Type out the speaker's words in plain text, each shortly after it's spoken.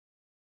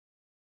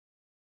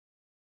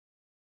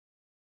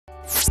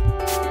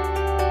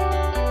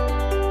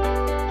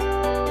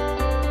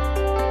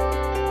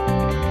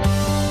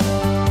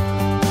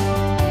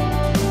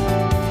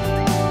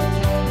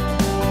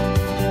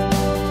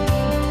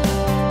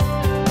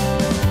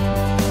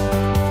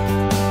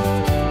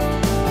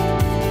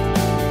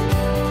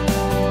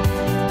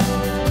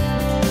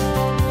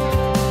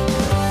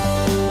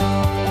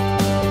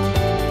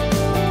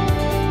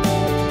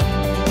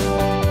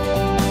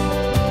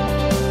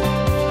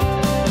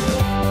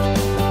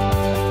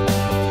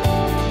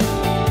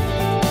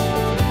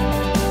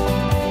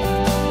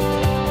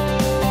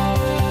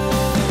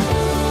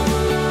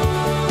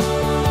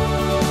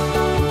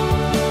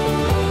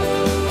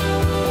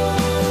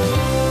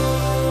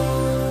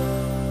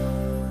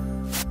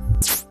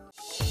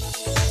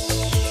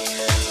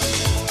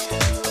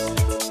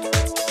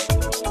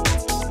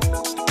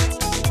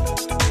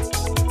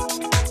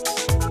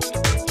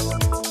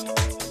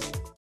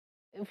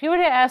If you were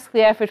to ask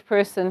the average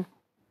person,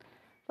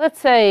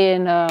 let's say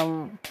in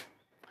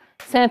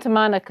Santa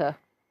Monica,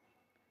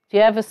 do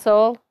you have a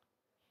soul?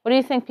 What do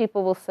you think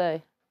people will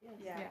say?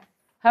 Yes.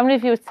 How many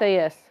of you would say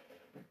yes?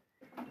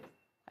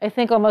 I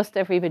think almost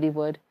everybody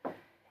would.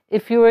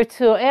 If you were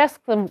to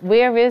ask them,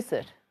 where is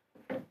it?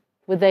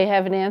 Would they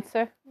have an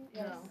answer?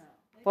 Yes.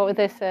 What would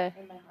they say?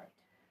 In my heart.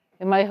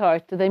 In my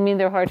heart. Do they mean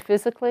their heart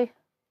physically?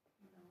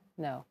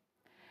 No.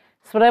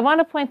 So what I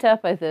want to point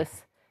out by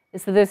this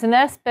is that there's an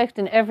aspect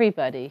in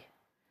everybody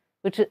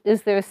which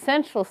is their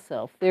essential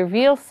self, their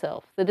real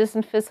self, that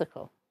isn't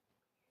physical.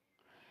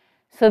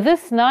 So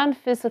this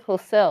non-physical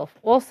self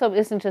also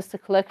isn't just a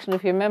collection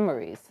of your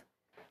memories.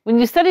 When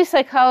you study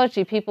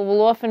psychology, people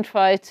will often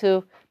try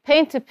to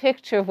paint a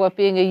picture of what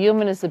being a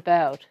human is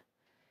about,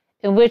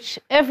 in which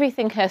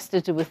everything has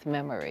to do with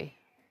memory.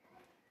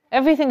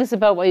 Everything is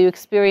about what you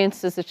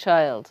experienced as a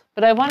child.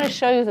 But I want to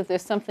show you that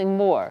there's something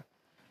more.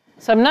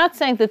 So I'm not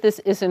saying that this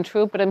isn't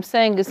true, but I'm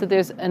saying is that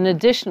there's an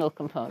additional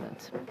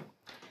component.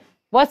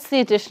 What's the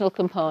additional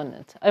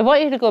component? I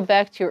want you to go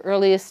back to your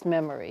earliest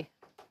memory.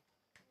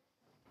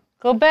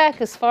 Go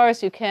back as far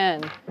as you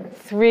can,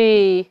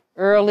 3,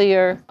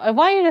 earlier. I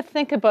want you to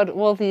think about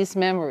all these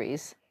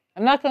memories.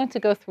 I'm not going to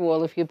go through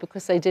all of you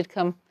because I did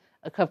come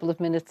a couple of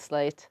minutes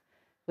late,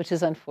 which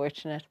is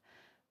unfortunate.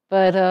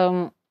 But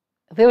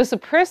there was a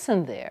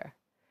person there.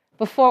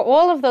 Before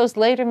all of those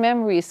later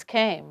memories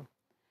came,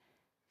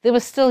 there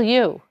was still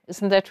you.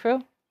 Isn't that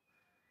true?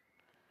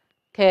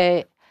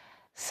 Okay,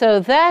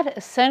 so that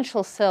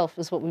essential self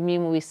is what we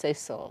mean when we say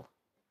soul.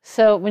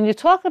 So when you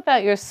talk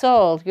about your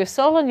soul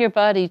and your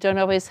body don't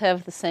always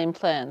have the same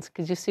plans.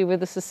 Could you see where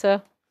this is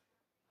so?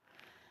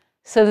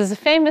 So there's a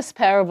famous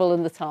parable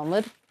in the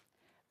Talmud.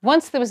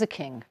 Once there was a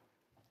king,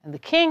 and the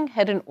king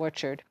had an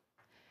orchard.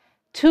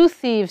 2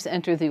 thieves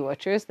entered the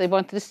orchard. They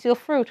wanted to steal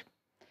fruit.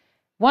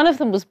 One of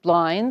them was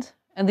blind,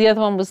 and the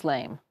other one was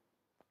lame.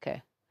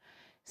 Okay.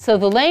 So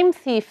the lame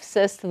thief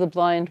says to the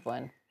blind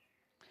one,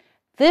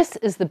 "This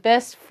is the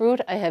best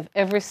fruit I have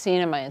ever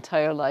seen in my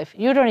entire life.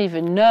 You don't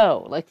even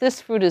know. Like,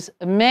 this fruit is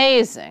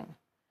amazing."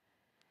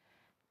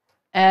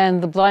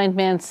 And the blind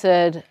man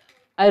said,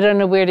 "I don't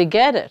know where to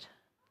get it."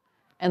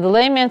 And the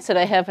lame man said,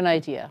 "I have an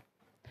idea.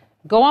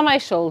 Go on my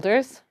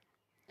shoulders.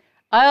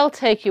 I'll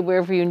take you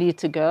wherever you need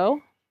to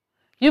go.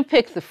 You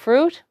pick the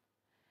fruit,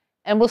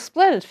 and we'll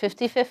split it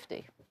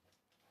 50-50.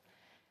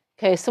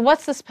 Okay, so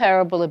what's this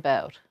parable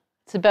about?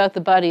 It's about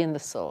the body and the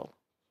soul.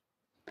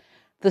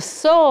 The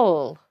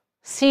soul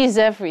sees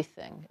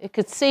everything. It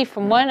could see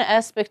from one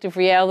aspect of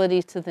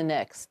reality to the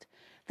next.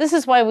 This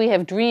is why we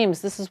have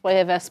dreams. This is why we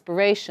have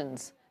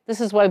aspirations.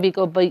 This is why we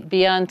go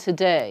beyond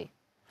today.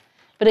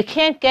 But it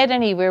can't get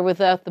anywhere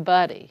without the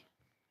body.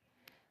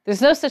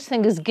 There's no such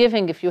thing as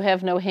giving if you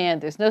have no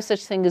hand. There's no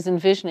such thing as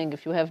envisioning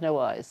if you have no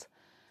eyes.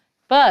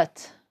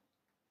 But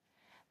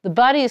the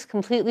body is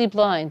completely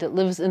blind. It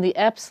lives in the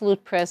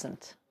absolute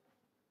present.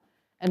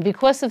 And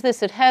because of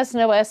this, it has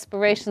no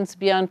aspirations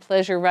beyond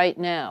pleasure right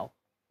now.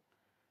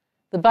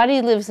 The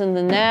body lives in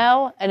the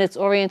now, and it's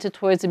oriented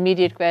towards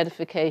immediate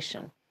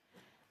gratification.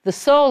 The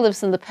soul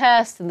lives in the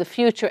past, in the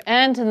future,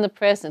 and in the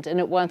present, and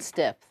it wants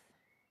depth.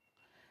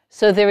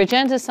 So their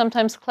agendas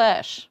sometimes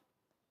clash.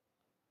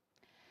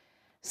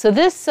 So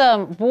this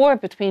war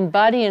between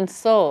body and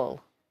soul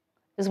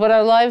is what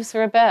our lives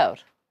are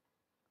about.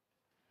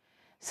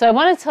 So I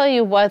want to tell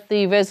you what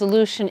the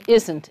resolution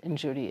isn't in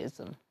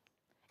Judaism.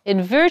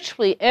 In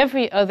virtually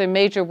every other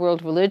major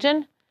world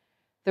religion,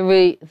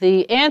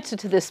 the answer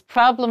to this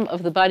problem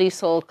of the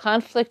body-soul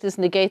conflict is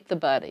negate the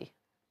body.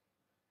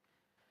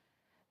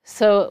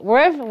 So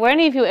were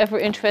any of you ever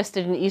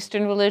interested in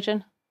Eastern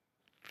religion?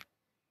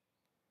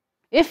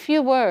 If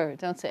you were,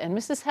 don't say, and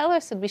Mrs. Heller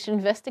said we should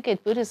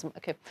investigate Buddhism.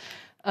 Okay.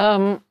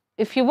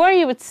 If you were,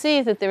 you would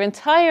see that their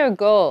entire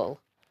goal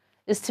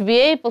is to be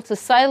able to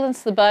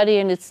silence the body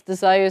and its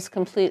desires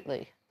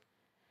completely.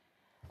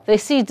 They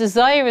see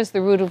desire as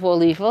the root of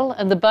all evil,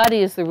 and the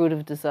body is the root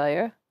of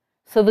desire.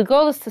 So the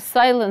goal is to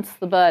silence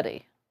the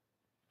body.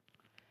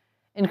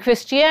 In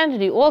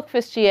Christianity, all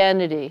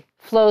Christianity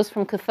flows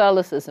from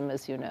Catholicism,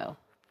 as you know.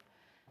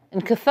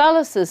 In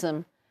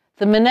Catholicism,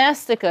 the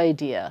monastic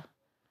idea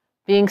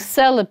being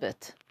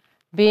celibate,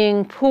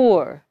 being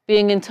poor,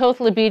 being in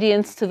total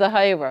obedience to the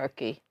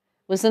hierarchy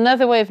was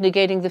another way of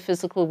negating the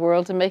physical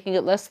world and making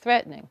it less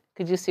threatening.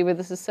 Could you see where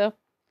this is so?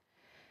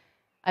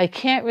 I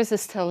can't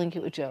resist telling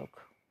you a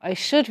joke. I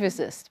should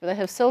resist, but I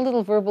have so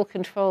little verbal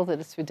control that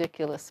it's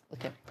ridiculous.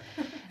 Okay.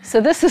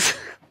 So this is,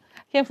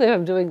 I can't believe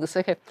I'm doing this.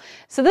 Okay.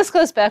 So this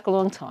goes back a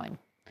long time.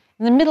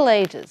 In the Middle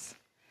Ages,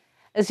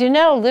 as you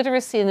know,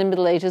 literacy in the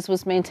Middle Ages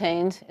was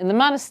maintained in the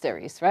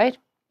monasteries, right?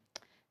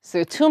 So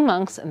there are two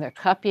monks and they're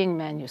copying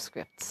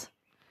manuscripts,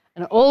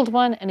 an old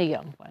one and a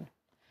young one.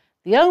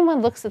 The young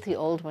one looks at the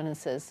old one and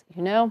says,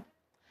 you know,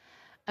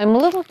 I'm a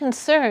little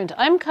concerned.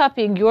 I'm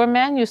copying your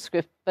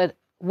manuscript, but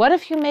what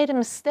if you made a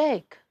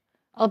mistake?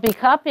 I'll be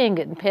copying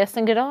it and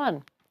passing it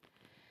on.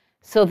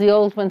 So the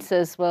old one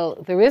says,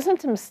 well, there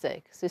isn't a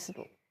mistake. So he said,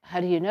 well, how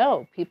do you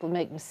know? People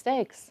make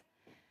mistakes.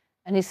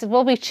 And he said,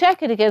 well, we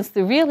check it against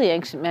the really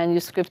ancient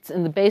manuscripts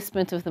in the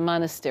basement of the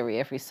monastery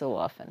every so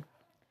often.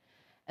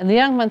 And the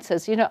young man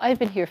says, you know, I've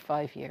been here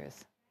 5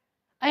 years.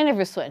 I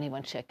never saw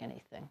anyone check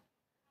anything.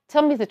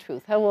 Tell me the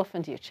truth. How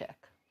often do you check?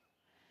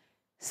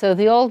 So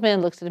the old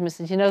man looked at him and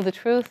said, you know the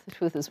truth? The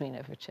truth is we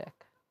never check.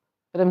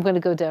 But I'm going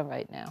to go down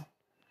right now.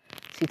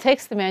 So he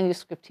takes the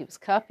manuscript he was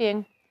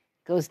copying,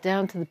 goes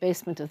down to the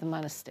basement of the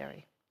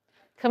monastery,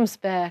 comes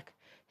back.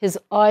 His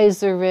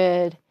eyes are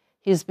red.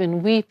 He's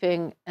been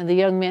weeping. And the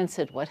young man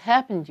said, what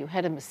happened? You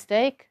had a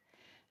mistake?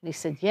 And he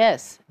said,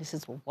 yes. And he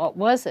says, well, what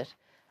was it?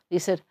 He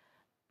said,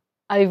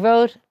 I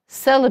wrote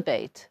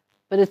celibate,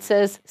 but it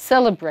says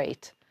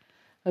celebrate.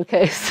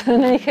 Okay, so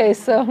in any case,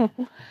 so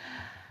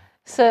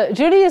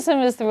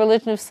Judaism is the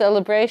religion of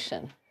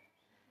celebration.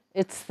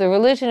 It's the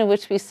religion in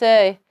which we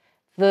say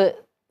the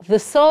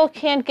soul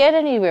can't get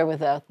anywhere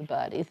without the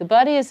body. The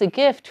body is a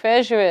gift,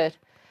 treasure it,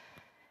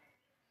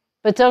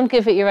 but don't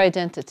give it your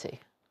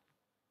identity.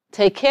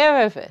 Take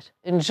care of it,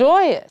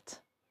 enjoy it,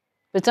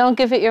 but don't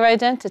give it your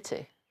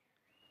identity.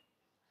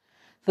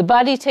 The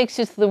body takes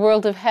you to the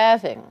world of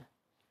having.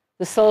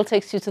 The soul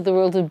takes you to the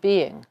world of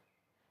being.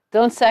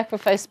 Don't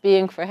sacrifice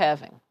being for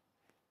having.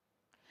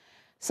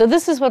 So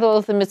this is what all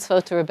of the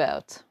mitzvot are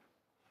about.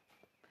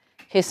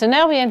 Okay, so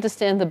now we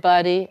understand the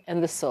body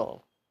and the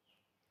soul.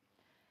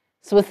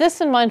 So with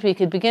this in mind, we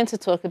could begin to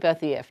talk about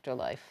the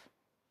afterlife.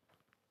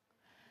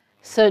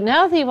 So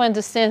now that you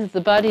understand that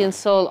the body and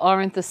soul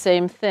aren't the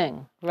same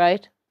thing,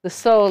 right? The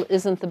soul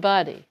isn't the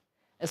body.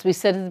 As we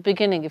said at the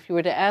beginning, if you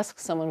were to ask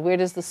someone, where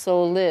does the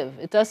soul live?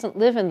 It doesn't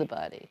live in the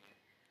body.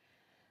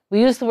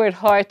 We use the word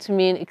heart to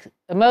mean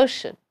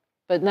emotion,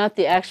 but not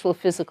the actual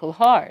physical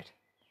heart.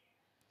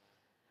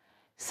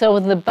 So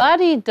when the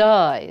body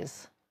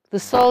dies, the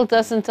soul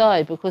doesn't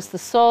die because the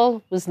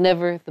soul was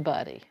never the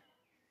body.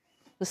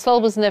 The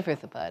soul was never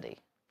the body.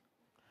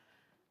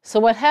 So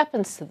what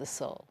happens to the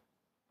soul?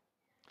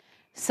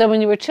 So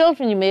when you were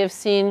children, you may have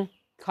seen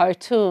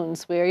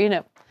cartoons where, you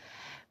know,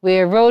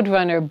 where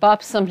Roadrunner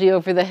bops somebody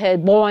over the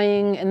head,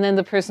 boing, and then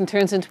the person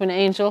turns into an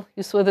angel.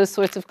 You saw those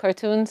sorts of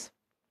cartoons?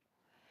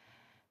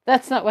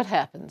 That's not what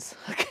happens.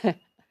 Okay.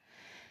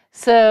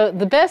 So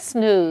the best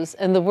news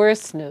and the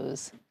worst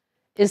news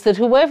is that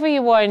whoever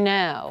you are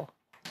now,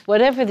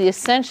 whatever the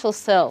essential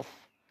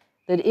self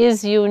that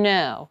is you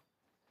now,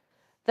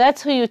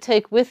 that's who you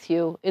take with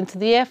you into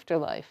the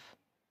afterlife.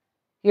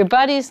 Your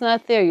body's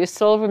not there. Your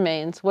soul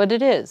remains what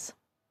it is.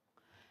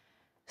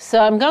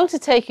 So I'm going to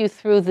take you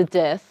through the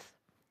death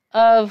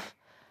of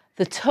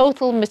the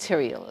total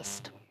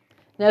materialist.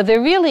 Now,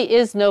 there really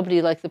is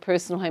nobody like the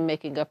person who I'm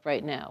making up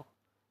right now.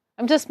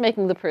 I'm just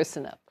making the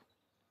person up.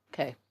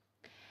 Okay.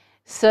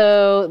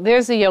 So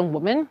there's a young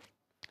woman,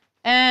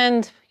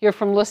 and you're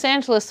from Los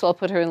Angeles, so I'll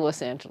put her in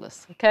Los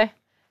Angeles, okay?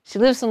 She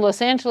lives in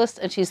Los Angeles,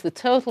 and she's the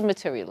total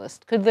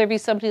materialist. Could there be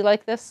somebody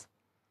like this?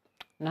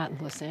 Not in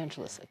Los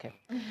Angeles, okay.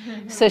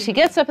 So she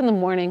gets up in the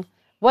morning.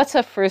 What's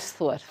her first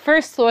thought?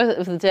 First thought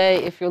of the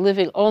day if you're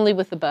living only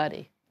with the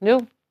body.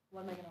 No?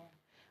 What am I going to wear?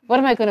 What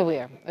am I going to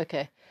wear?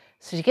 Okay.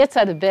 So she gets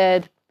out of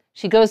bed.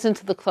 She goes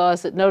into the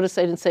closet. Notice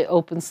I didn't say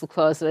opens the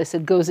closet. I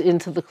said goes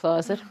into the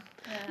closet.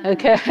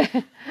 Okay.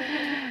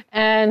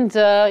 And,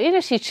 you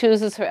know, she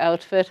chooses her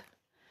outfit.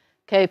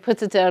 Okay,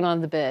 puts it down on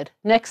the bed.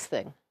 Next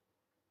thing.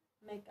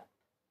 Makeup.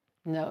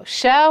 No,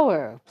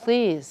 shower,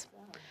 please.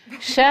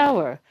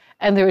 Shower.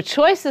 And there are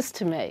choices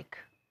to make.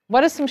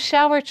 What are some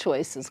shower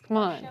choices? Come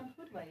on. What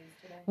shampoo do I use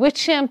today? Which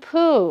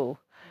shampoo?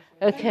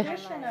 Okay.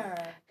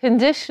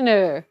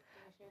 Conditioner.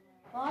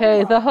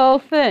 Okay, the whole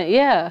thing.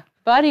 Yeah.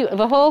 Body,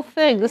 the whole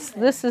thing.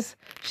 This is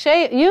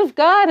shade. You've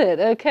got it.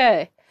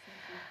 Okay.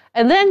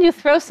 And then you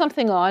throw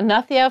something on,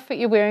 not the outfit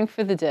you're wearing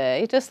for the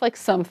day, just like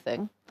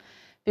something,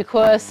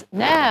 because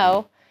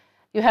now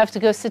you have to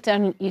go sit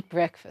down and eat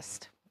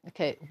breakfast.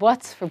 Okay,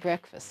 what's for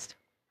breakfast?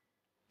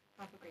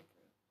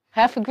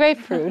 Half a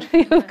grapefruit.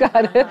 You've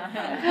got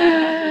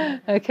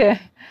it. Okay.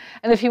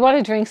 And if you want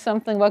to drink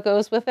something, what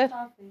goes with it?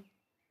 Coffee.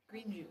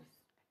 Green juice.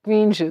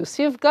 Green juice.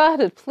 You've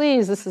got it.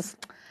 Please. This is,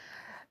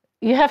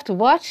 you have to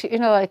watch, you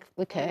know, like,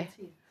 okay.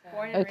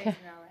 Born and Okay. raised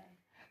in LA.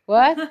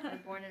 What? I'm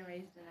born and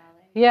raised in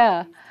LA.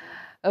 Yeah.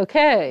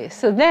 Okay.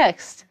 So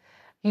next,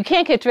 you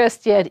can't get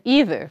dressed yet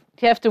either.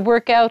 You have to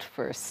work out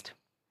first.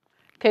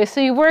 Okay,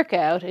 so you work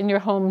out in your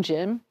home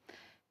gym,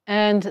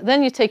 and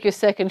then you take your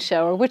second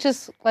shower, which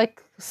is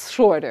like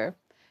shorter.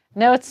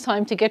 Now it's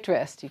time to get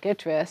dressed. You get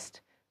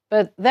dressed,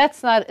 but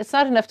it's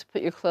not enough to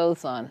put your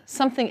clothes on.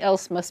 Something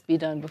else must be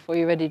done before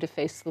you're ready to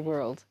face the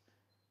world.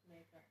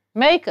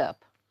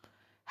 Makeup.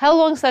 How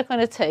long is that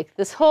going to take?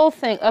 This whole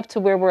thing up to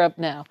where we're up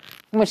now.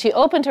 From when she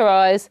opened her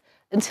eyes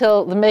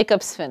until the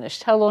makeup's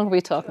finished. How long are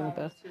we talking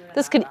about?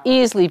 This could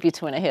easily be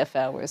 2.5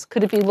 hours.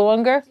 Could it be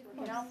longer?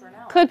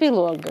 Could be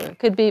longer.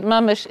 Could be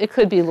mamish. It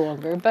could be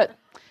longer. But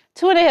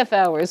 2.5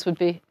 hours would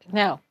be.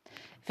 Now,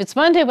 if it's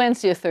Monday,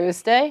 Wednesday, or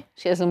Thursday,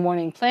 she has a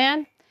morning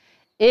plan.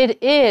 It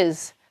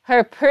is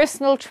her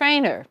personal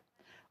trainer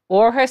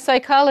or her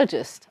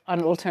psychologist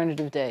on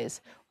alternative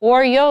days,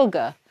 or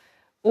yoga,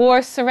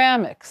 or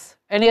ceramics.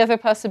 Any other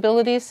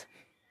possibilities?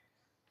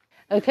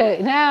 Okay,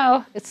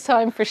 now it's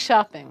time for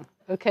shopping.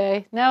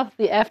 Okay, now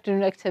the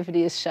afternoon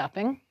activity is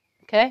shopping.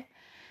 Okay,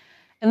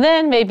 and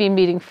then maybe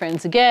meeting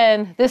friends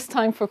again, this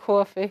time for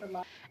coffee.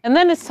 And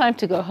then it's time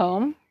to go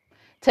home,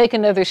 take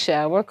another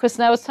shower, because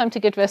now it's time to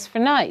get dressed for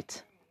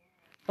night.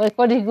 Like,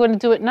 what are you going to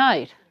do at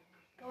night?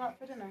 Go out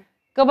for dinner.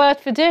 Go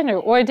out for dinner,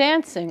 or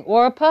dancing,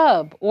 or a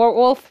pub, or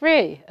all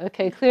three.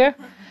 Okay, clear?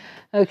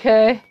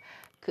 Okay.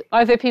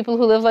 Are there people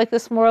who live like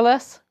this more or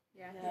less?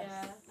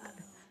 Yes.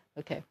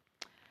 Okay.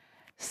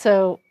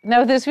 So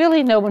now there's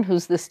really no one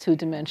who's this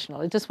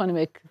two-dimensional.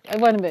 I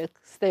want to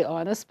stay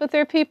honest, but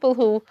there are people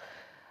who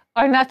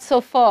are not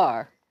so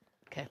far.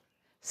 Okay.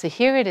 So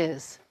here it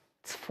is.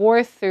 It's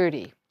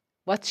 4:30.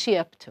 What's she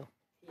up to?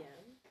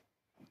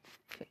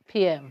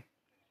 PM.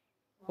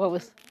 What?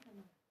 Is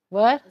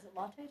it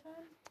latte time?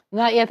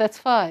 Not yet, that's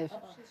 5.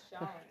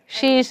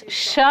 She's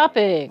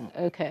shopping.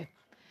 Okay.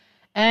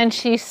 And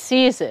she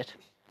sees it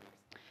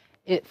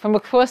from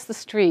across the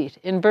street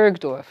in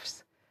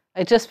Bergdorf's.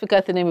 I just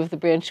forgot the name of the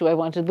brand shoe I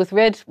wanted, with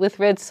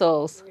red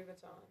soles.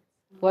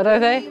 What are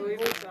they?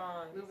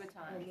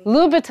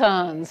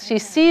 Louboutins. She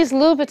sees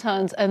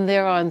Louboutins, and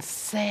they're on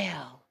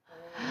sale.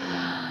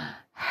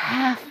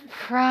 Half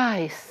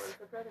price.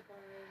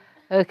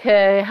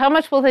 Okay, how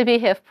much will they be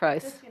half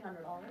price?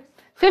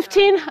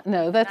 $1,500.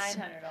 No, that's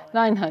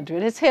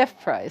 $900. It's half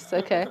price.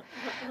 Okay.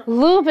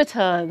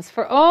 Louboutins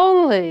for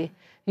only,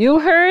 you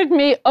heard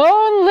me,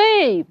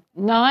 only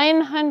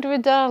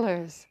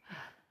 $900.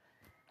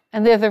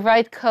 And they're the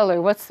right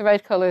color. What's the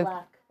right color?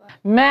 Black.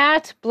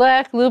 Matte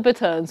black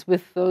Louboutins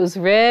with those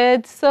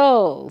red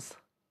soles.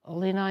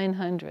 Only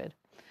 $900.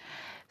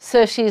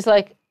 So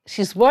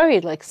she's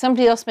worried, like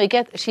somebody else may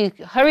get. She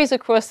hurries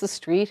across the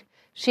street.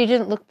 She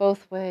didn't look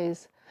both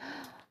ways.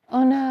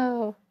 Oh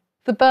no,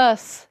 the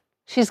bus.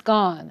 She's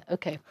gone.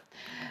 Okay.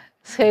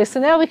 Okay, so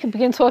now we can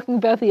begin talking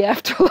about the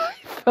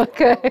afterlife.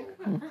 Okay.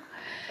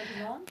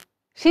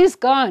 She's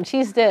gone.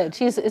 She's dead.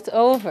 It's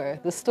over.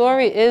 The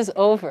story is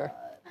over.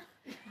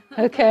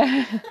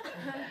 Okay.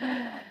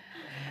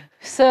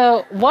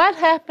 So what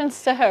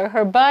happens to her?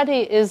 Her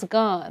body is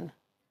gone.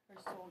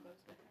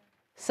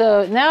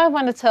 So now I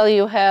want to tell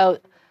you how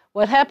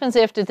what happens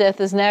after death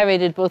is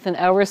narrated both in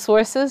our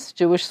sources,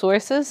 Jewish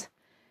sources,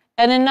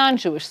 and in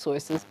non-Jewish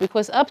sources,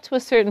 because up to a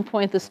certain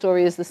point the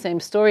story is the same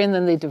story and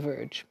then they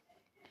diverge.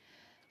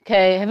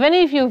 Okay, have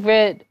any of you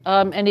read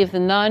any of the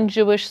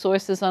non-Jewish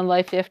sources on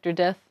life after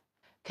death?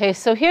 Okay,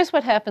 so here's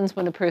what happens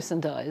when a person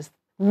dies.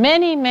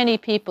 Many, many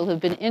people have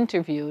been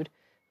interviewed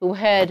who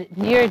had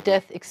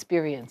near-death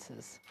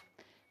experiences.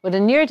 What a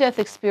near-death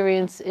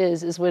experience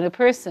is when a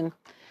person,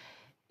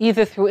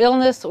 either through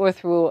illness or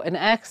through an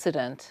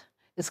accident,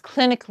 is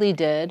clinically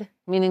dead,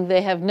 meaning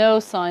they have no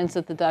signs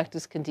that the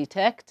doctors can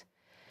detect,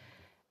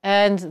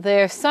 and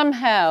they're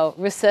somehow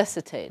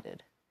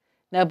resuscitated.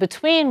 Now,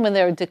 between when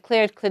they're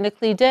declared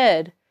clinically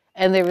dead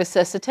and their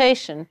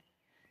resuscitation,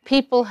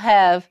 people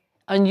have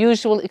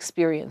unusual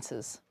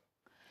experiences.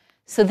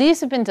 So these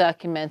have been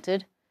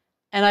documented,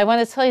 and I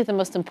want to tell you the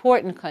most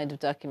important kind of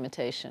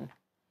documentation.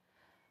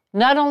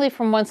 Not only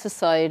from one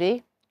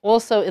society,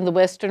 also in the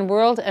Western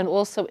world and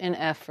also in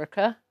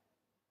Africa,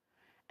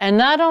 and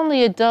not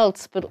only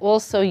adults, but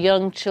also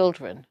young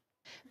children.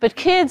 But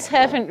kids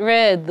haven't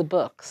read the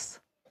books,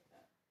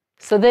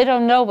 so they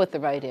don't know what the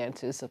right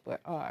answers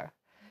are.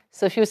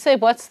 So if you say,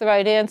 what's the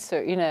right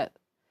answer?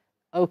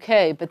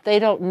 Okay, but they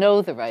don't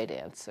know the right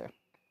answer.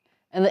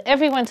 And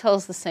everyone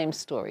tells the same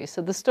story.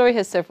 So the story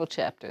has several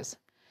chapters.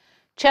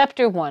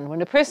 Chapter 1,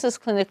 when a person is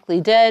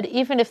clinically dead,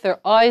 even if their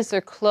eyes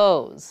are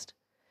closed,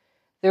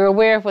 they're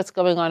aware of what's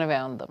going on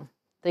around them.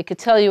 They could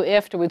tell you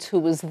afterwards who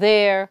was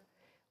there,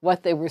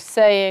 what they were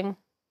saying.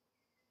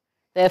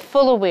 They have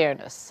full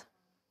awareness.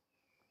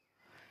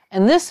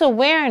 And this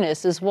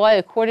awareness is why,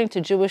 according to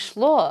Jewish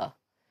law,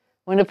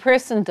 when a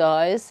person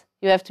dies,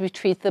 you have to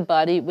treat the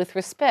body with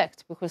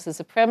respect, because there's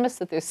a premise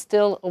that there's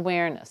still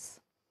awareness.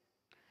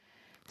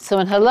 So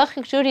in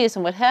halachic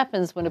Judaism, what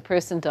happens when a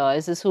person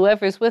dies is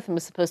whoever is with him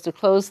is supposed to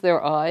close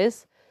their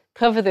eyes,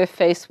 cover their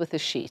face with a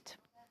sheet.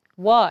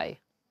 Why?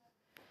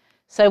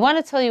 So I want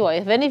to tell you why.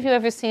 Have any of you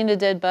ever seen a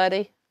dead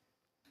body?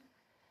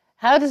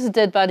 How does a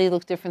dead body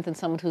look different than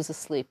someone who's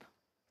asleep?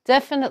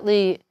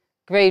 definitely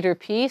greater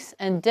peace,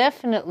 and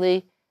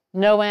definitely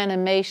no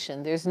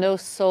animation. There's no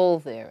soul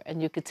there,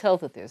 and you could tell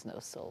that there's no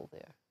soul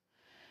there.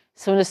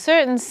 So in a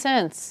certain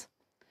sense,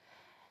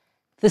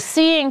 the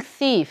seeing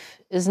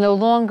thief is no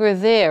longer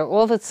there.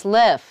 All that's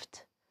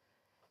left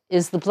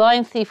is the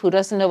blind thief who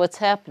doesn't know what's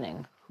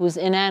happening, who's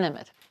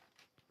inanimate.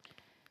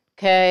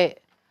 Okay,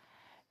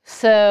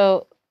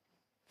 so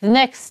the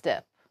next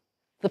step.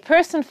 The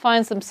person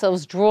finds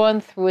themselves drawn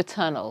through a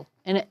tunnel.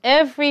 In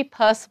every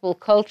possible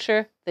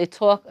culture, they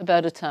talk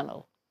about a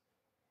tunnel.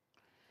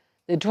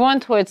 They're drawn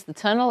towards the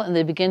tunnel and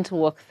they begin to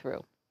walk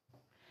through.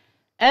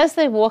 As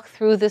they walk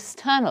through this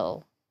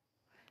tunnel,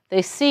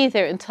 they see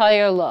their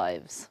entire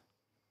lives.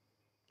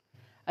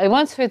 I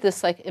once heard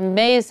this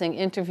amazing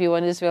interview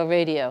on Israel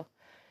radio.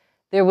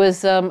 There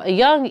was a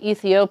young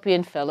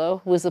Ethiopian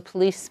fellow who was a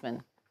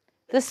policeman.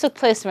 This took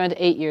place around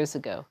 8 years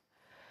ago.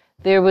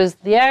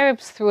 The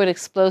Arabs threw an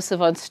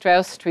explosive on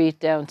Strauss Street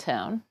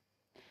downtown.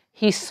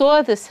 He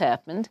saw this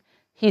happen.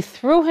 He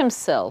threw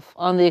himself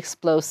on the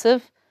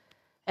explosive,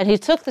 and he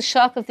took the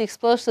shock of the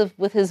explosive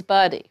with his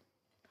body,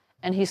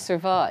 and he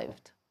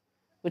survived,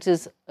 which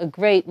is a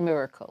great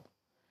miracle.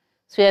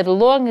 So he had a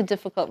long and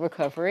difficult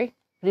recovery,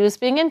 but he was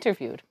being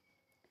interviewed.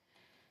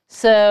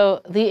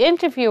 So the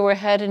interviewer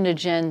had an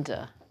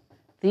agenda.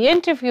 The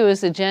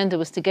interviewer's agenda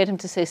was to get him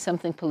to say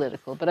something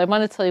political, but I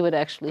want to tell you what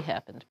actually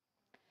happened.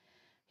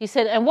 He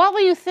said, and what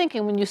were you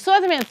thinking when you saw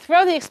the man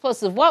throw the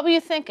explosive? What were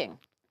you thinking?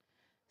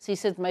 So he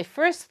said, my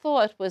first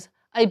thought was,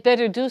 I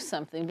better do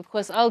something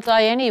because I'll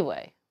die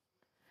anyway.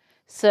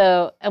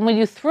 So, and when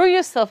you threw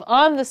yourself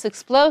on this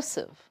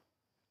explosive,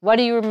 what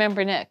do you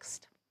remember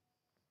next?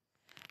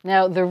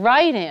 Now, the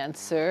right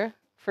answer,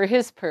 for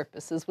his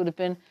purposes, would have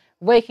been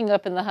waking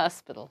up in the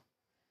hospital.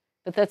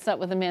 But that's not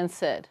what the man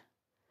said.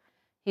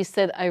 He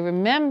said, I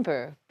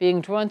remember being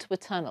drawn to a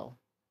tunnel,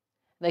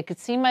 and I could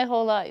see my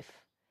whole life.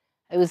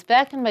 I was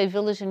back in my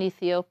village in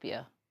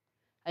Ethiopia.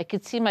 I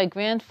could see my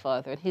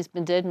grandfather, and he's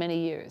been dead many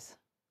years.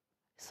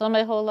 I saw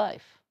my whole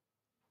life.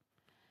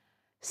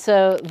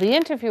 So the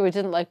interviewer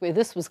didn't like where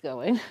this was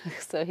going.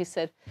 So he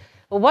said,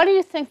 well, what do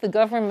you think the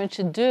government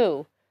should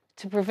do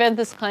to prevent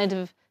this kind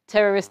of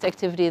terrorist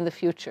activity in the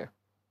future?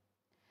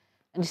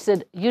 And he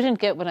said, you didn't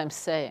get what I'm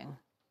saying.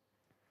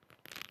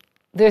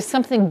 There's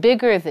something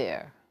bigger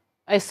there.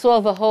 I saw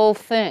the whole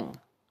thing.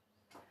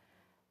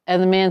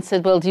 And the man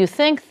said, well, do you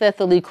think that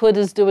the Likud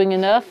is doing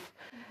enough?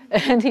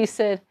 And he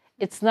said,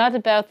 it's not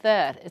about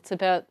that. It's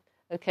about,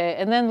 okay.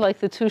 And then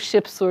the two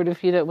ships sort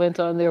of, went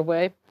on their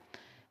way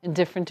in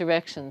different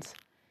directions.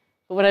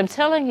 But what I'm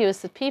telling you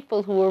is that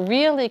people who were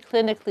really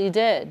clinically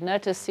dead,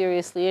 not just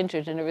seriously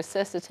injured and are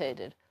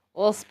resuscitated,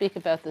 all speak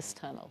about this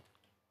tunnel.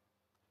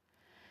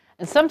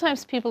 And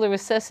sometimes people are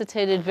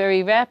resuscitated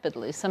very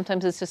rapidly.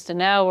 Sometimes it's just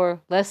an hour,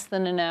 less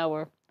than an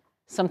hour,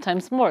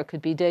 sometimes more. It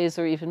could be days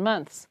or even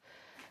months.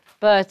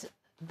 But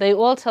they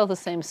all tell the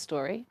same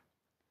story.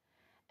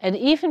 And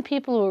even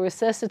people who are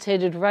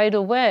resuscitated right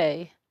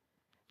away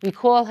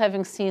recall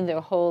having seen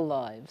their whole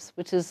lives,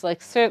 which is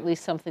certainly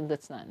something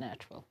that's not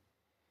natural.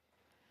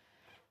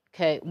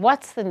 Okay,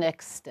 what's the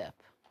next step?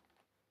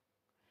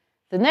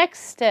 The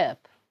next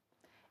step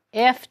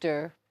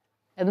after,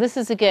 and this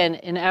is again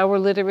in our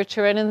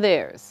literature and in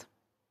theirs,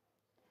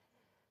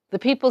 the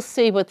people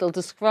see what they'll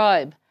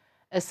describe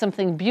as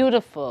something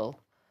beautiful,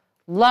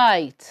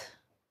 light,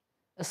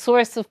 a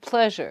source of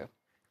pleasure.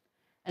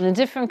 And in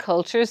different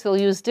cultures, they'll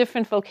use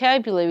different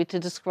vocabulary to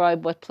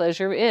describe what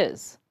pleasure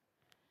is.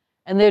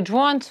 And they're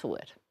drawn to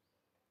it.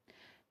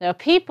 Now,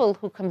 people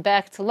who come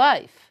back to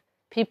life,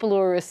 people who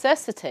are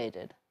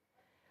resuscitated,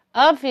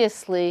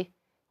 obviously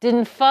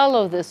didn't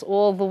follow this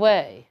all the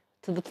way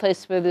to the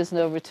place where there's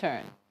no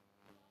return.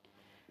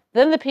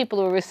 Then the people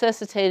who are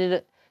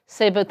resuscitated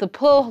say, but the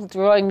pull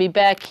drawing me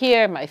back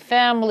here, my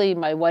family,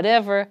 my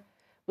whatever,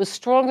 was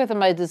stronger than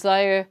my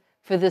desire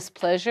for this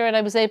pleasure, and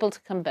I was able to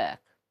come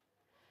back.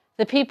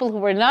 The people who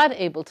were not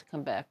able to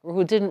come back or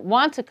who didn't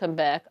want to come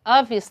back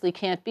obviously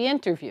can't be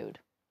interviewed.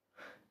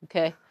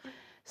 Okay?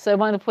 So I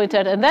want to point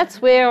out, and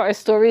that's where our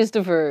stories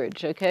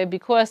diverge, okay?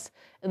 Because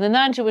in the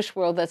non-Jewish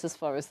world, that's as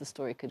far as the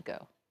story could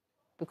go.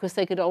 Because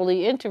they could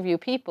only interview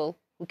people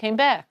who came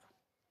back.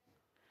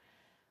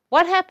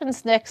 What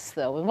happens next,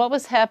 though, and what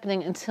was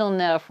happening until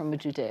now from a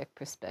Judaic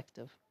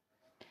perspective?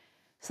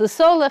 So the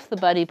soul left the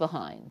body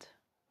behind.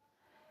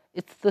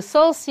 The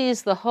soul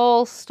sees the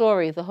whole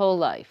story, the whole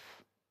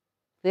life,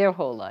 their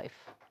whole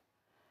life.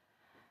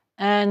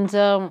 And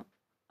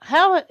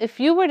if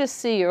you were to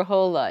see your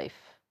whole life,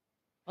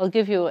 I'll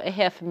give you a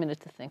half a minute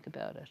to think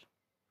about it.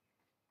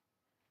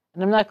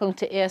 And I'm not going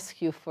to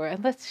ask you for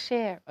it. Let's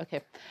share.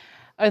 Okay.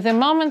 Are there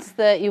moments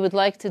that you would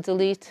like to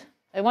delete?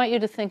 I want you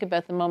to think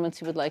about the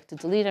moments you would like to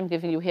delete. I'm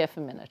giving you half a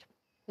minute.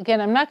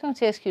 Again, I'm not going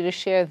to ask you to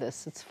share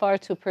this. It's far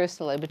too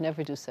personal. I would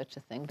never do such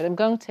a thing. But I'm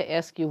going to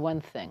ask you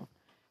one thing.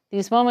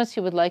 These moments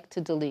you would like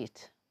to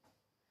delete,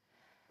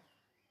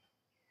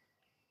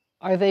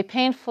 are they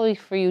painful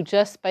for you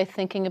just by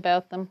thinking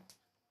about them?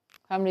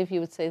 How many of you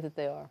would say that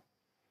they are?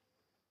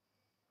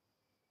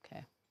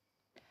 Okay.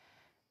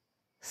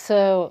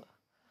 So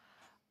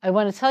I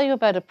want to tell you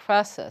about a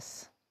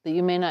process that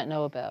you may not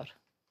know about.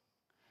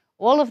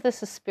 All of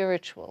this is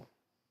spiritual.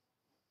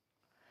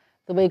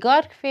 The way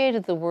God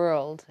created the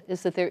world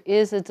is that there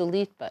is a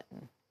delete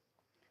button,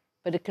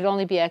 but it could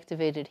only be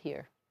activated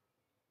here.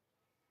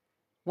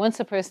 Once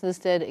a person is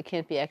dead, it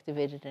can't be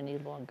activated any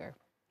longer.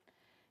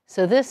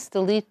 So this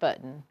delete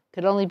button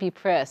could only be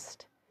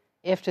pressed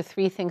after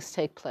three things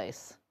take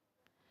place.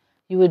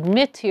 You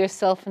admit to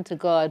yourself and to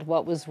God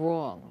what was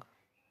wrong.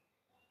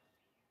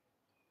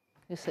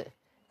 You see,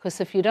 because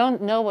if you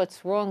don't know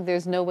what's wrong,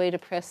 there's no way to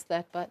press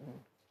that button.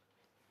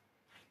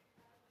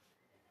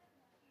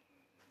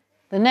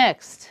 The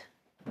next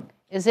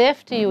is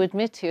after you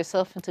admit to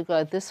yourself and to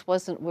God, this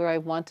wasn't where I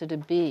wanted to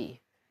be.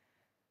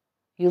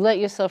 You let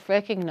yourself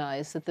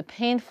recognize that the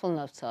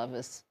painfulness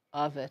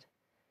of it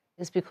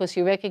is because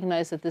you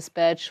recognize that this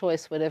bad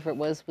choice, whatever it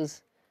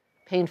was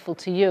painful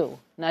to you,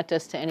 not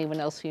just to anyone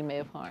else who you may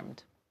have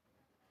harmed.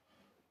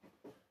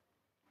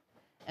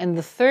 And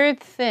the third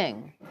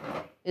thing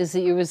is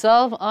that you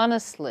resolve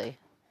honestly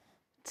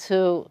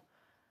to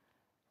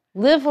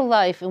live a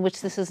life in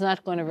which this is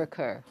not going to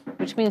recur,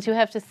 which means you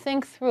have to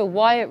think through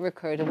why it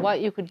recurred and what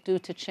you could do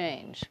to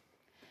change.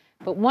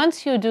 But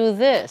once you do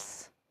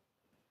this,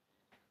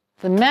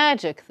 the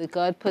magic that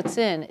God puts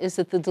in is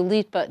that the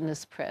delete button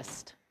is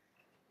pressed.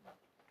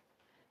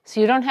 So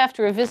you don't have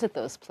to revisit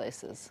those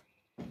places.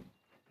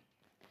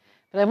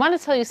 But I want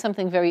to tell you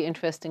something very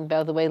interesting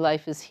about the way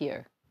life is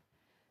here.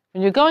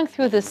 When you're going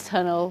through this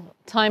tunnel,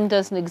 time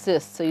doesn't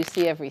exist, so you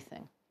see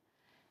everything.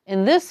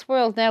 In this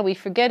world now, we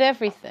forget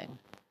everything.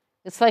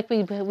 It's like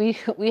we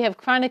have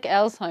chronic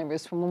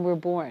Alzheimer's from when we're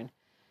born.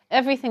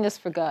 Everything is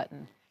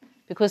forgotten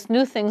because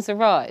new things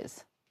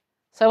arise.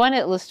 So I want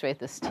to illustrate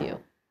this to you.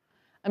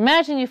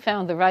 Imagine you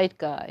found the right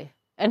guy,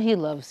 and he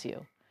loves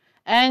you,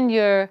 and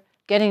you're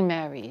getting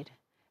married,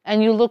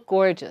 and you look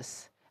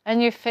gorgeous,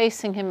 and you're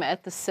facing him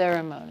at the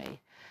ceremony.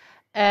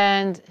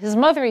 And his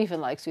mother even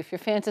likes you. If you're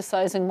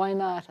fantasizing, why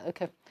not?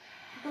 Okay.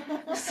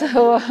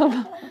 So,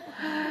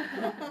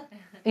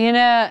 you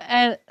know,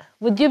 and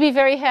would you be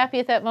very happy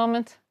at that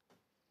moment?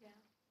 Yeah.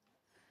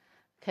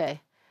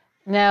 Okay.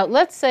 Now,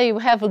 let's say you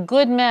have a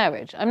good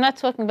marriage. I'm not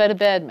talking about a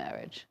bad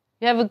marriage.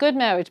 You have a good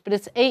marriage, but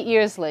it's 8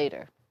 years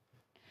later.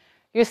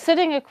 You're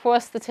sitting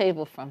across the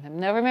table from him.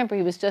 Now, remember,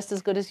 he was just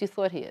as good as you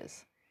thought he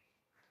is.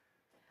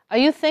 Are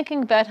you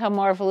thinking about how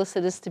marvelous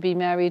it is to be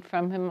married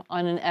from him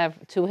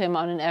to him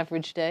on an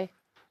average day?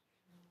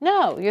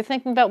 No, you're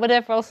thinking about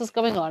whatever else is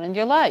going on in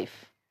your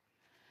life.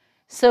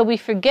 So we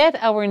forget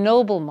our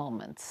noble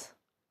moments.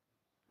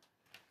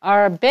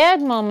 Our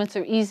bad moments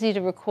are easy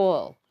to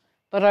recall,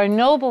 but our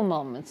noble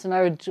moments and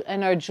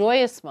our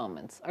joyous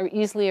moments are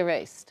easily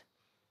erased.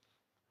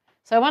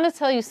 So I want to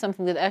tell you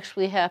something that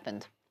actually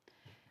happened.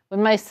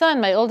 When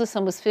my oldest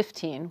son was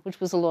 15, which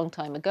was a long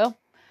time ago,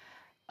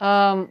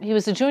 he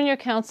was a junior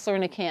counselor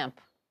in a camp.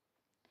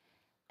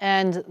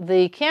 And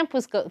the camp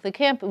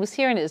was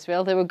here in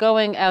Israel. They were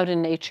going out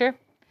in nature.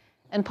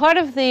 And part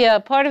of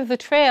the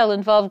trail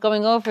involved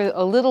going over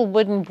a little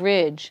wooden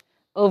bridge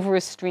over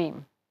a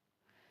stream.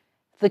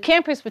 The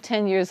campers were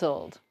 10 years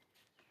old.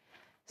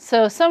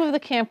 So some of the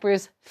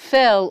campers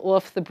fell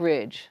off the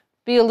bridge.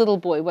 Be a little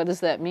boy, what does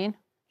that mean?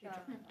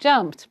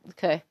 Jumped,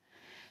 okay.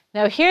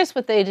 Now here's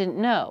what they didn't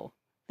know.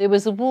 There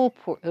was a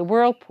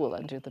whirlpool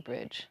under the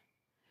bridge.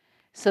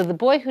 So the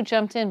boy who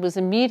jumped in was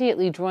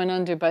immediately drawn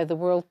under by the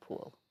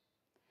whirlpool.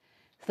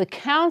 The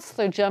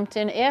counselor jumped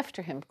in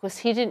after him because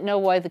he didn't know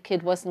why the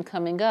kid wasn't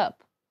coming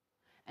up.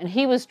 And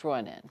he was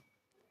drawn in.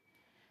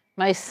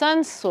 My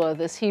son saw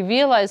this. He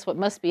realized what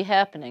must be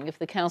happening if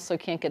the counselor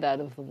can't get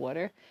out of the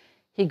water.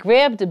 He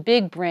grabbed a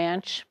big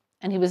branch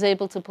and he was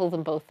able to pull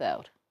them both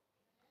out.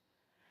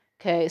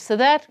 Okay, so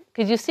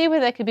could you see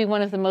where that could be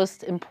one of the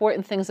most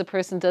important things a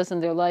person does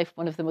in their life,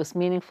 one of the most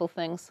meaningful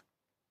things?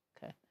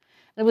 Okay.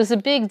 And it was a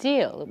big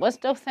deal. It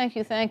wasn't, oh, thank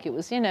you. It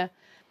was,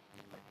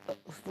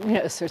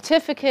 a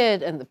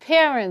certificate and the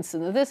parents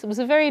and this. It was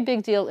a very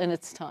big deal in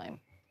its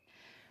time.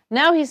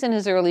 Now he's in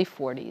his early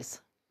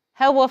 40s.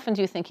 How often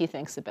do you think he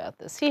thinks about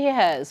this? He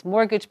has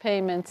mortgage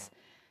payments.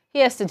 He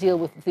has to deal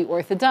with the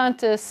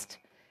orthodontist.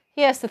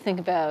 He has to think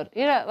about,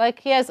 he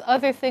has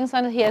other things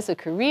on it. He has a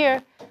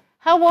career.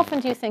 How often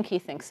do you think he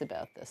thinks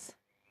about this?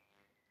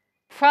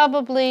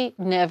 Probably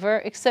never,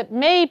 except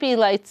maybe,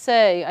 let's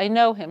say, I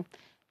know him,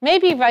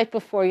 maybe right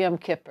before Yom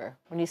Kippur,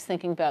 when he's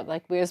thinking about,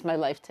 where's my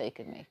life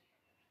taken me?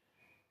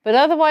 But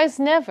otherwise,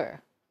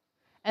 never.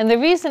 And the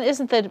reason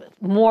isn't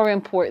that more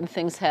important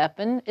things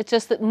happen, it's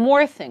just that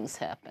more things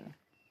happen.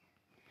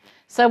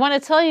 So I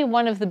want to tell you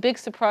one of the big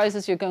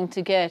surprises you're going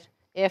to get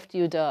after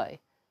you die.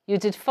 You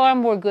did far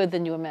more good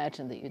than you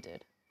imagined that you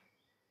did.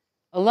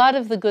 A lot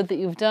of the good that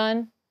you've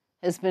done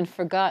has been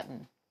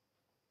forgotten.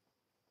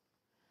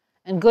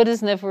 And good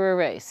is never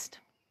erased.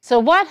 So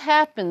what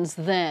happens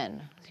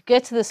then? You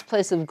get to this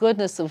place of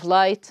goodness, of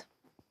light.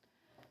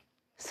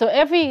 So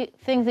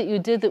everything that you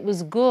did that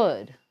was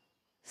good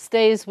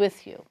stays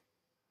with you.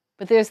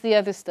 But there's the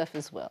other stuff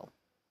as well.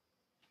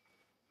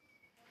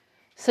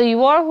 So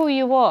you are who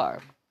you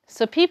are.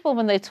 So people,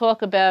 when they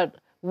talk about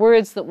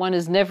words that one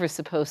is never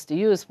supposed to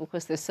use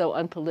because they're so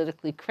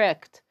unpolitically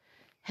correct,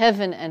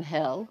 heaven and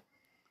hell.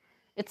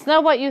 It's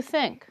not what you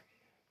think.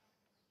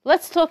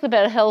 Let's talk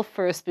about hell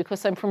first,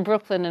 because I'm from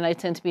Brooklyn and I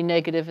tend to be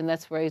negative, and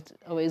that's where I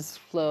always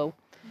flow.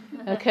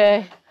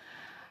 Okay?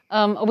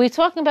 Are we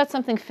talking about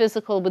something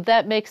physical? Would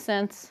that make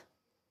sense?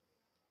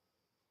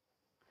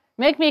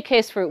 Make me a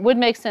case for it would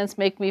make sense.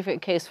 Make me a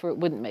case for it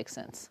wouldn't make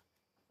sense.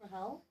 For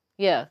hell?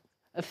 Yeah.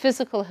 A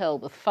physical hell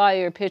with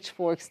fire,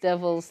 pitchforks,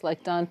 devils,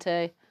 like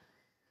Dante.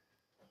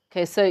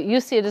 Okay, so you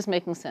see it as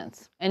making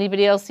sense.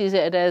 Anybody else sees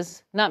it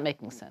as not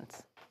making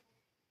sense?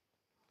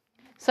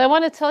 So I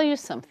want to tell you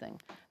something.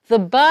 The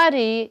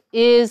body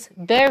is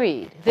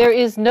buried. There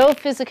is no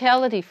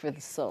physicality for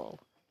the soul.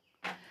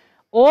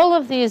 All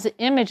of these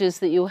images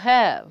that you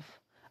have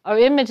are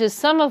images,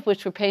 some of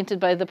which were painted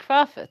by the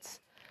prophets,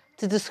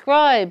 to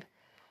describe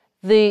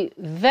the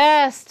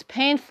vast,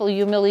 painful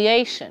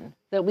humiliation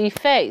that we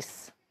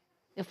face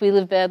if we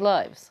live bad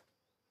lives.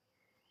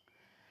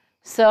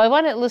 So I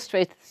want to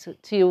illustrate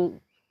to you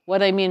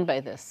what I mean by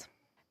this.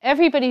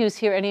 Everybody who's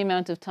here any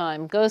amount of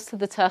time goes to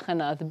the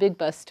Tachana, the big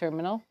bus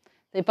terminal.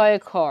 They buy a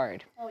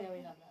card. Oh, yeah,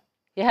 we have that.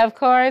 You have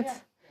cards? Yeah.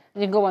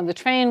 You can go on the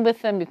train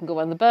with them. You can go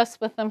on the bus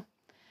with them.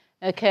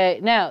 Okay,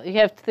 now,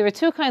 there are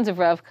two kinds of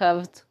Rav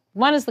Kavs.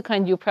 One is the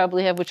kind you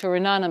probably have, which are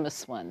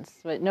anonymous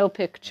ones, right? No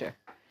picture.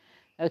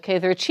 Okay,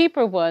 there are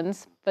cheaper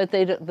ones, but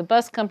the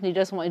bus company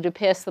doesn't want you to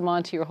pass them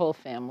on to your whole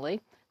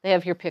family. They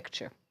have your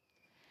picture.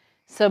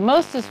 So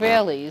most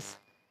Israelis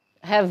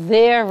have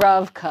their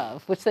Rav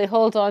Kav, which they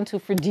hold on to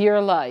for dear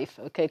life.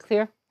 Okay,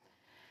 clear?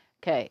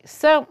 Okay,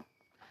 so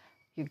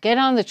you get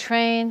on the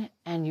train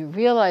and you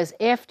realize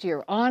after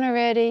you're on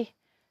already,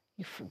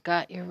 you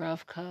forgot your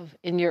Rav Kav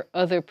in your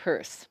other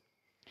purse.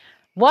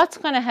 What's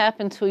going to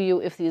happen to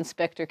you if the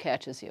inspector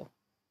catches you?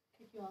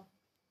 Kick you off.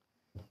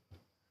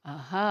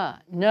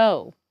 Aha,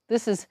 no.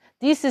 This is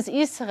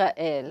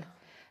Israel.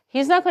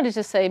 He's not going to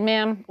just say,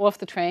 ma'am, off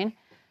the train.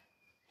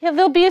 Yeah,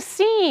 there'll be a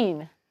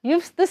scene.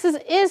 This is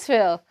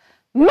Israel.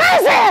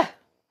 Mazer!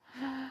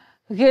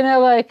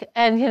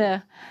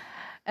 And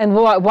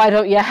why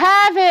don't you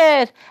have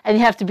it? And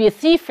you have to be a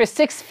thief for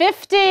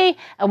 $650.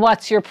 And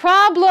what's your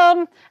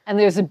problem? And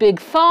there's a big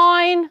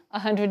fine,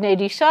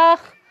 180 shach.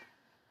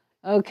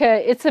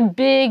 Okay, it's a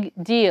big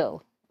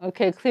deal.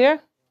 Okay, clear?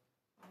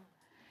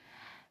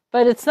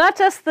 But it's not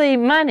just the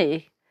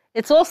money.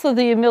 It's also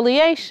the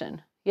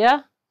humiliation.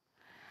 Yeah?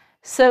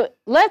 So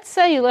let's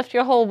say you left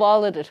your whole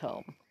wallet at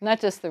home, not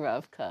just the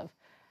Rav Kav.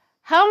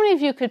 How many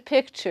of you could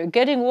picture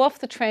getting off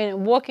the train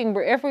and walking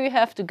wherever you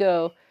have to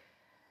go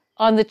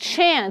on the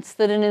chance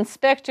that an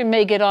inspector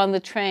may get on the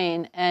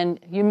train and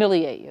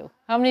humiliate you?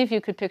 How many of you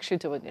could picture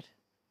doing it?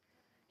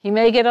 He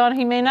may get on,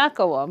 he may not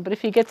go on, but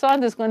if he gets on,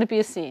 there's going to be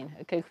a scene.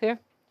 Okay, clear?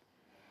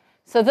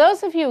 So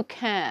those of you who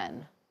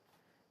can,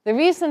 the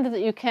reason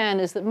that you can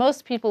is that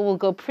most people will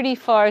go pretty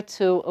far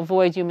to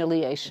avoid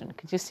humiliation.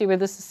 Could you see where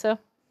this is so?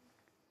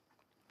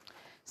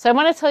 So I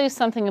want to tell you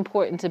something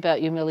important about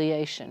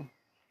humiliation.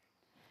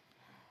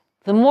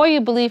 The more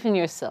you believe in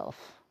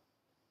yourself,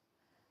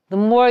 the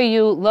more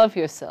you love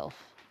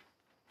yourself,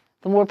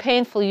 the more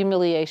painful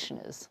humiliation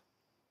is.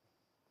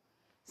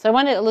 So I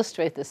want to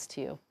illustrate this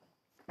to you.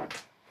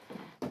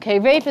 Okay,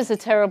 rape is a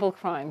terrible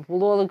crime.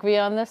 We'll all agree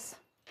on this?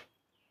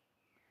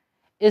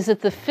 Is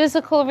it the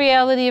physical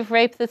reality of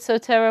rape that's so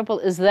terrible?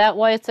 Is that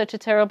why it's such a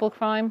terrible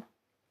crime?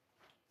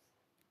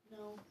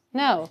 No.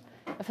 No.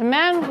 If a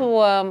man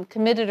who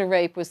committed a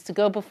rape was to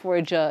go before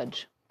a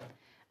judge,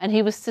 and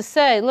he was to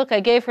say, look, I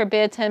gave her a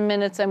bad 10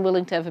 minutes, I'm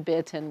willing to have a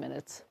bad 10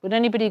 minutes. Would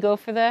anybody go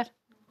for that?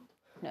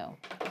 No.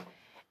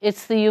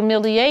 It's the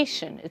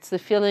humiliation. It's the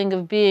feeling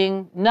of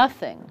being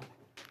nothing,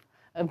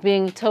 of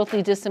being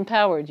totally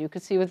disempowered. You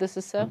could see where this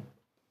is so?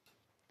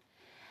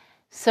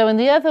 So in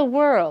the other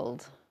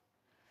world,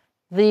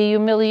 the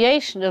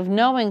humiliation of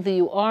knowing that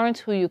you aren't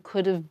who you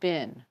could have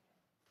been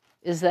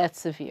is that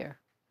severe.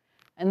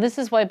 And this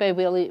is why, by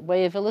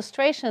way of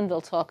illustration,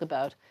 they'll talk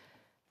about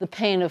the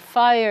pain of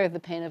fire, the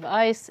pain of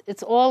ice.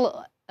 It's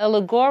all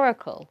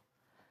allegorical,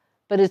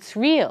 but it's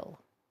real.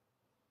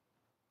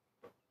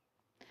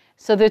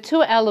 So there are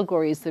two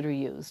allegories that are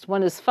used.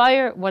 One is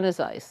fire, one is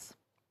ice.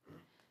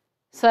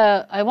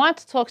 So I want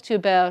to talk to you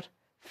about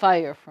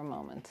fire for a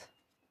moment.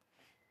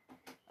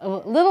 A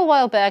little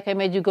while back, I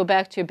made you go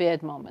back to your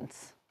bad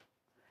moments.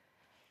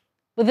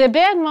 Were there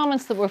bad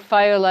moments that were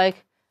fire,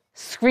 like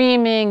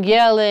screaming,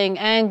 yelling,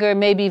 anger,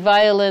 maybe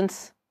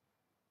violence?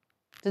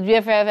 Did you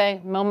ever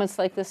have moments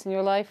like this in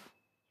your life?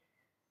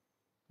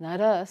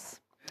 Not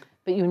us,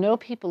 but you know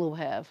people who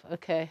have,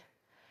 okay.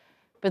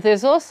 But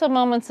there's also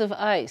moments of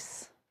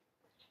ice,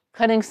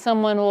 cutting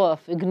someone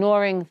off,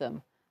 ignoring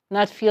them,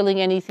 not feeling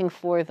anything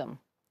for them.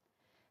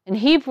 In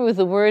Hebrew,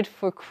 the word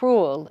for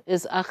cruel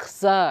is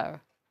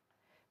achzar,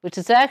 which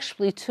is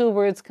actually two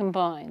words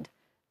combined.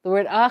 The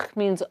word ach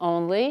means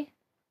only,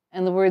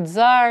 and the word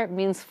zar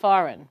means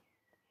foreign.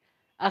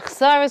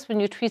 Achzar is when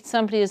you treat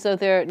somebody as though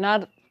they're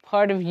not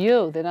part of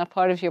you, they're not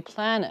part of your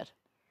planet.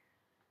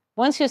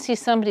 Once you see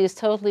somebody as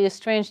totally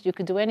estranged, you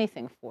could do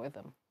anything for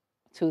them,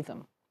 to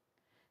them.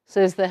 So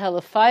there's the hell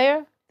of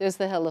fire, there's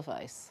the hell of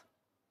ice.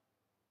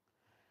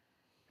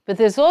 But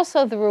there's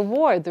also the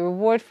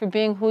reward for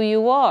being who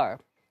you are,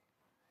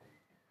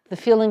 the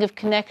feeling of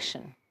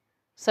connection.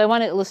 So I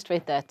want to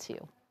illustrate that to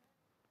you.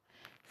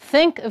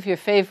 Think of your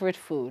favorite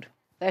food.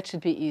 That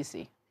should be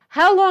easy.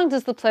 How long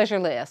does the pleasure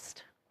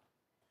last?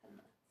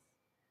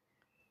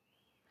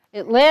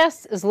 It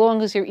lasts as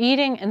long as you're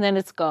eating, and then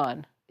it's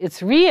gone.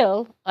 It's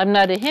real. I'm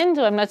not a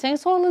Hindu. I'm not saying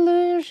it's all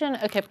illusion.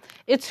 Okay,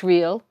 it's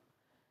real,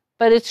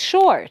 but it's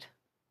short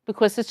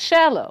because it's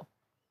shallow.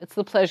 It's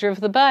the pleasure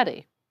of the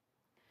body.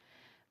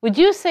 Would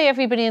you say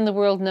everybody in the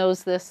world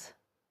knows this?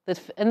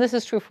 And this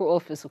is true for all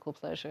physical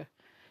pleasure.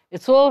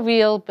 It's all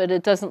real, but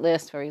it doesn't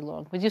last very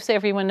long. Would you say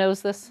everyone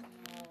knows this?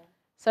 No.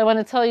 So I want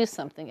to tell you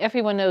something.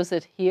 Everyone knows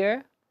it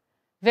here.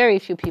 Very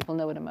few people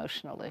know it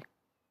emotionally.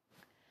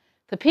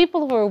 The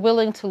people who are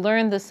willing to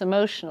learn this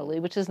emotionally,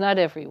 which is not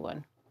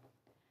everyone,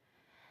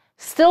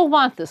 still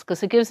want this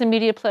because it gives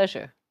immediate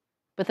pleasure,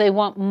 but they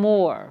want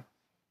more.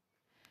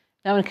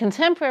 Now, in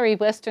contemporary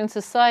Western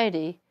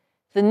society,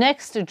 the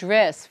next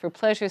address for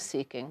pleasure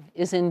seeking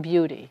is in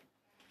beauty.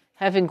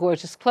 Having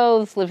gorgeous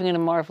clothes, living in a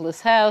marvelous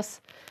house,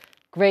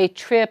 great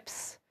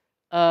trips,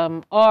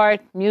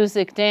 art,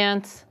 music,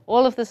 dance,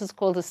 all of this is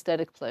called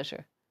aesthetic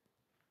pleasure.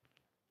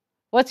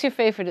 What's your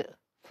favorite?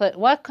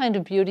 What kind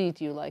of beauty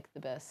do you like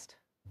the best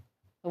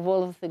of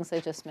all of the things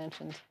I just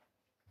mentioned?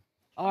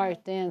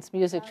 Art, dance,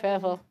 music,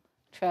 travel.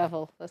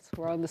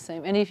 We're on the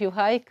same. Any of you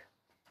hike?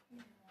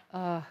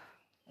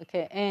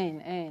 Okay,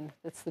 Ain.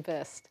 That's the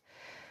best.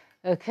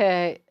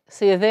 Okay,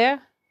 so you're there?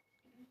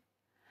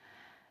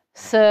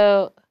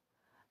 So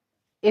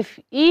if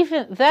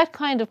even that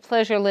kind of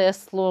pleasure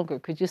lasts longer,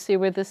 could you see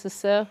where this is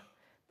so?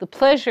 The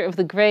pleasure of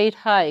the great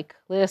hike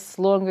lasts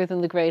longer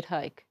than the great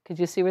hike. Could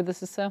you see where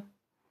this is so?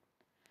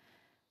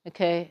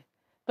 Okay,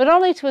 but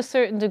only to a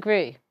certain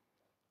degree.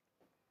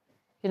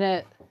 You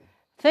know,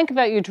 think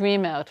about your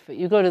dream outfit.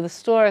 You go to the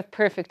store,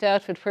 perfect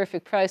outfit,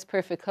 perfect price,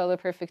 perfect color,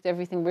 perfect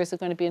everything. Where's it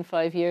going to be in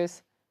 5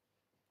 years?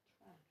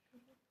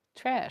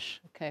 Trash.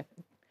 Okay.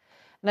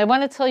 And I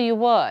want to tell you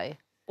why.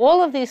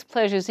 All of these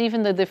pleasures,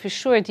 even though they're for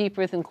sure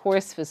deeper than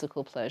coarse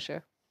physical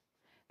pleasure,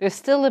 they're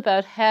still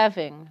about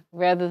having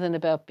rather than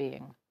about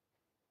being.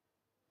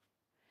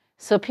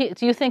 So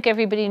do you think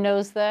everybody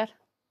knows that?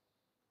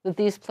 That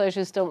these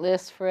pleasures don't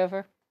last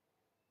forever?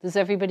 Does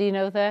everybody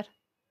know that?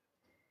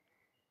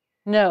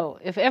 No.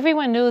 If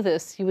everyone knew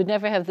this, you would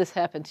never have this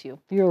happen to you.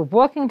 You're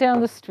walking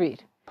down the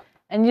street,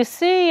 and you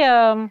see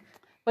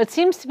what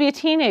seems to be a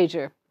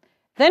teenager.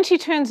 Then she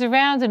turns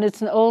around, and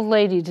it's an old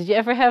lady. Did you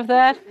ever have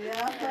that?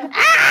 Yeah.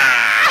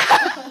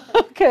 Ah!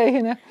 Okay,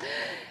 you know.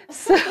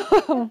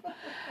 So,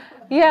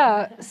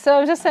 yeah. So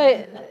I'm just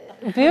saying,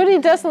 beauty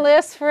doesn't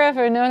last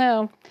forever.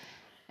 No.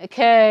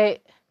 Okay.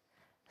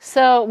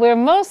 So where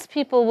most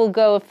people will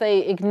go if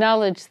they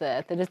acknowledge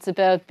that it's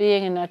about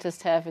being and not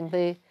just having,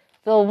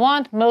 they'll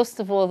want most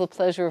of all the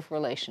pleasure of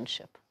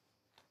relationship.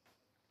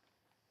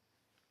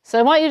 So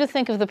I want you to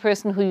think of the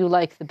person who you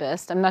like the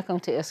best. I'm not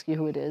going to ask you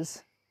who it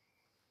is.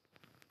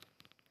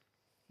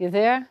 You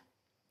there?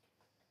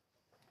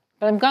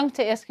 But I'm going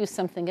to ask you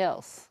something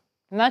else.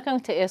 I'm not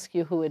going to ask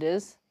you who it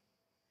is.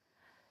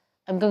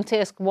 I'm going to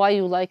ask why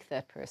you like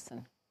that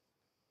person.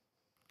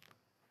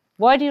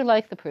 Why do you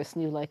like the person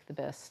you like the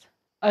best?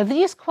 Are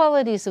these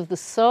qualities of the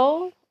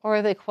soul, or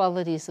are they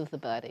qualities of the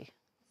body?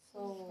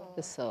 Soul.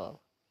 The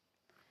soul.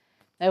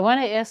 Now, I want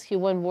to ask you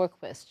one more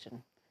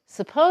question.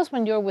 Suppose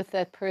when you're with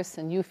that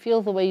person, you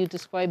feel the way you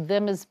describe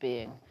them as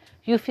being.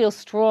 You feel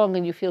strong,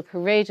 and you feel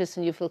courageous,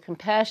 and you feel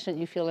compassionate,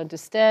 you feel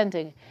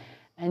understanding,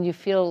 and you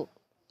feel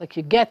like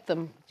you get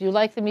them. Do you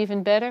like them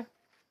even better?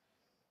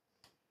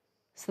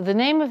 So the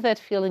name of that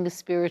feeling is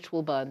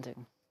spiritual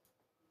bonding,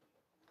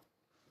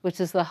 which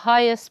is the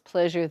highest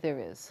pleasure there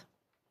is.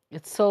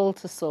 It's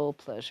soul-to-soul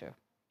pleasure.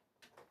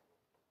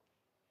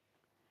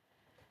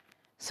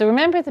 So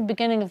remember at the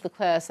beginning of the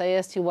class, I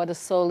asked you what a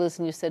soul is,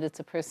 and you said it's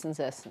a person's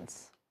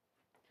essence.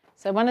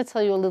 So I want to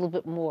tell you a little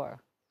bit more.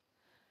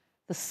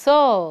 The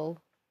soul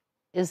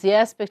is the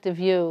aspect of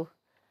you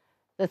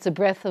that's a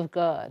breath of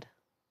God.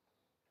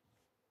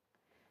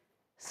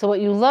 So what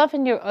you love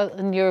in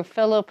your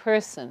fellow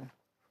person,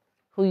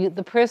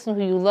 the person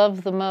who you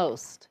love the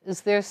most,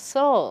 is their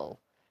soul,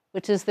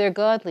 which is their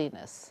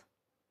godliness.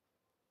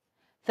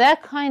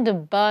 That kind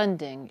of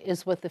bonding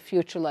is what the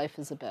future life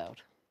is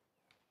about.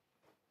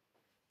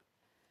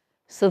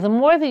 So the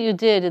more that you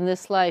did in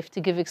this life to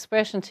give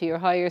expression to your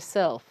higher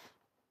self,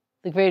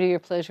 the greater your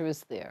pleasure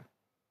is there.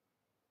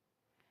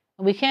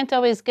 And we can't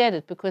always get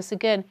it because,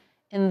 again,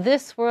 in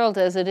this world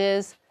as it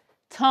is,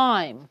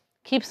 time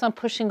keeps on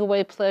pushing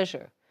away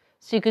pleasure.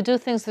 So you could do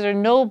things that are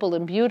noble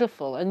and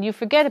beautiful, and you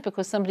forget it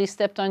because somebody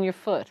stepped on your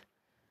foot.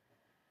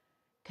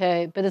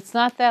 Okay, but it's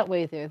not that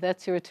way there.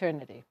 That's your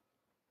eternity.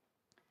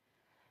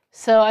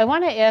 So I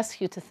want to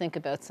ask you to think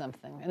about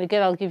something. And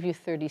again, I'll give you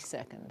 30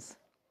 seconds.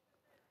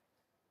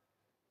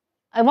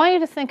 I want you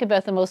to think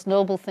about the most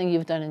noble thing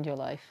you've done in your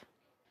life.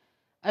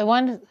 I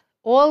want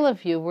all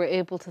of you were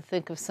able to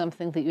think of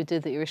something that you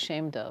did that you're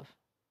ashamed of.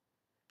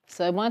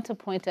 So I want to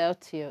point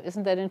out to you,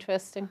 isn't that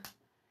interesting?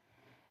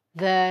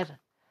 That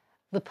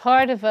the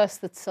part of us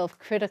that's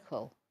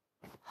self-critical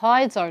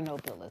hides our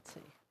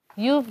nobility.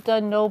 You've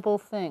done noble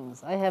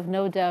things. I have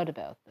no doubt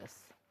about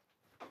this.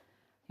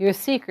 You're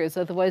seekers,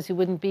 otherwise you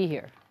wouldn't be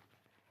here.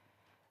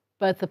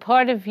 But the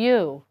part of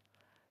you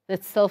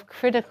that's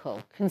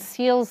self-critical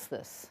conceals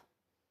this.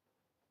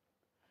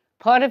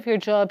 Part of your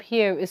job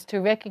here is to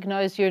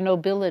recognize your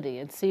nobility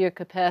and see your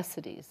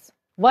capacities.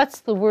 What's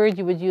the word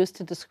you would use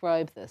to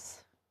describe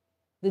this?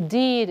 The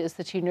deed is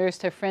that you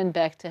nursed her friend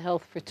back to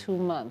health for 2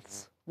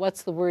 months.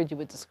 What's the word you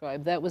would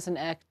describe? That was an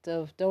act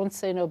of, don't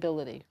say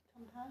nobility.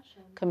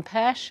 Compassion.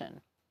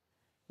 Compassion.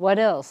 What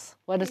else?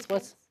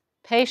 What's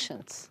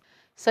patience.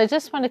 So I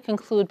just want to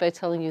conclude by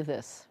telling you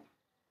this.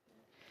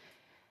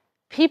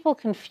 People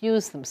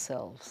confuse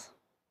themselves.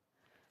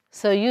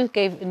 So you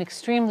gave an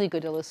extremely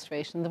good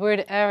illustration. The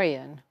word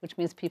Aryan, which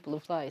means people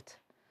of light,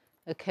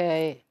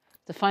 okay,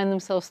 define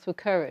themselves through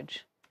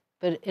courage.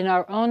 But in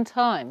our own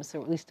times,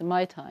 or at least in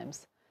my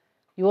times,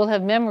 you all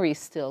have memories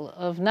still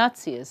of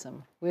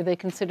Nazism, where they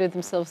considered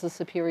themselves a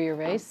superior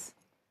race,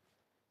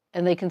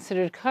 and they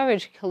considered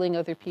courage killing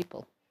other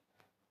people,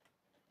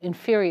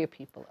 inferior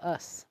people,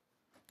 us.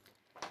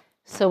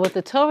 So what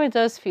the Torah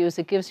does for you is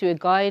it gives you a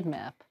guide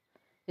map.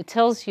 It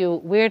tells you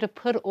where to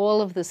put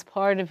all of this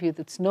part of you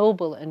that's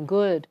noble and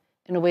good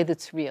in a way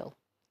that's real.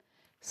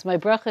 So my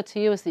bracha to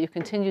you is that you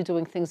continue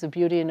doing things of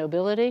beauty and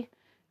nobility,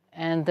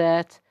 and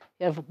that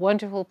you have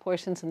wonderful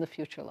portions in the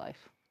future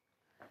life.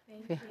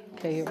 Thank you.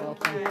 Okay, you're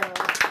welcome.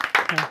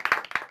 Thank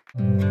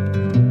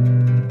you. Yeah.